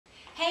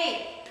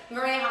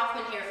Maria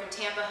Hoffman here from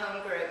Tampa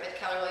Home Group at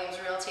Keller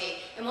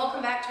Realty, and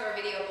welcome back to our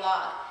video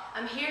blog.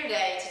 I'm here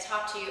today to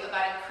talk to you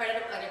about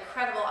an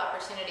incredible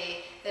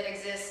opportunity that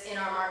exists in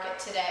our market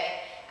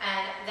today,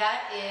 and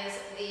that is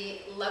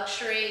the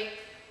luxury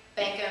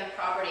bank-owned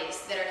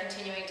properties that are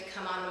continuing to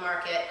come on the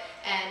market.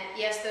 And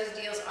yes, those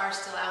deals are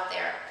still out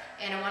there,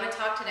 and I want to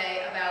talk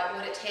today about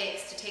what it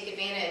takes to take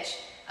advantage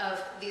of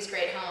these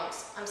great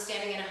homes. I'm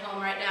standing in a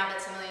home right now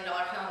that's $1 million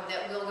home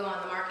that will go on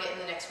the market in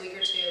the next week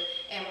or two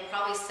and will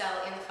probably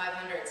sell in the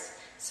 500s.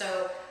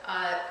 So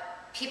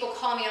people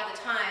call me all the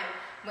time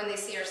when they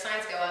see our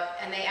signs go up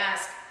and they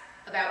ask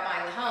about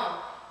buying the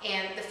home.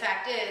 And the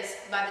fact is,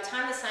 by the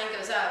time the sign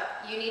goes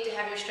up, you need to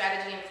have your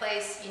strategy in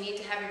place, you need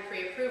to have your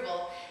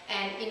pre-approval,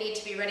 and you need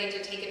to be ready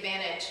to take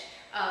advantage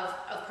of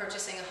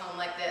purchasing a home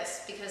like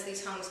this, because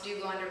these homes do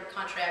go under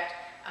contract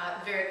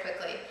very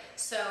quickly.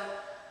 So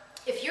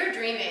if you're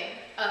dreaming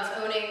of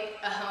owning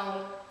a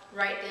home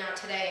right now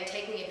today and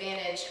taking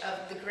advantage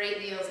of the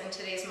great deals in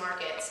today's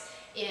markets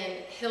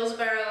in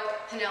Hillsborough,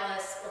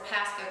 Pinellas, or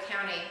Pasco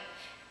County,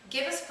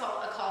 give us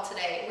a call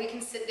today. We can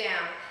sit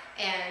down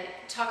and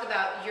talk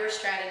about your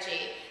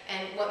strategy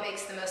and what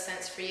makes the most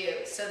sense for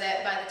you, so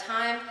that by the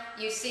time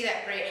you see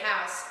that great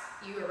house,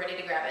 you are ready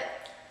to grab it.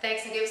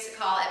 Thanks, and give us a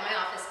call at my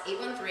office,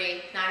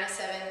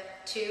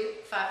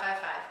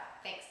 813-907-2555.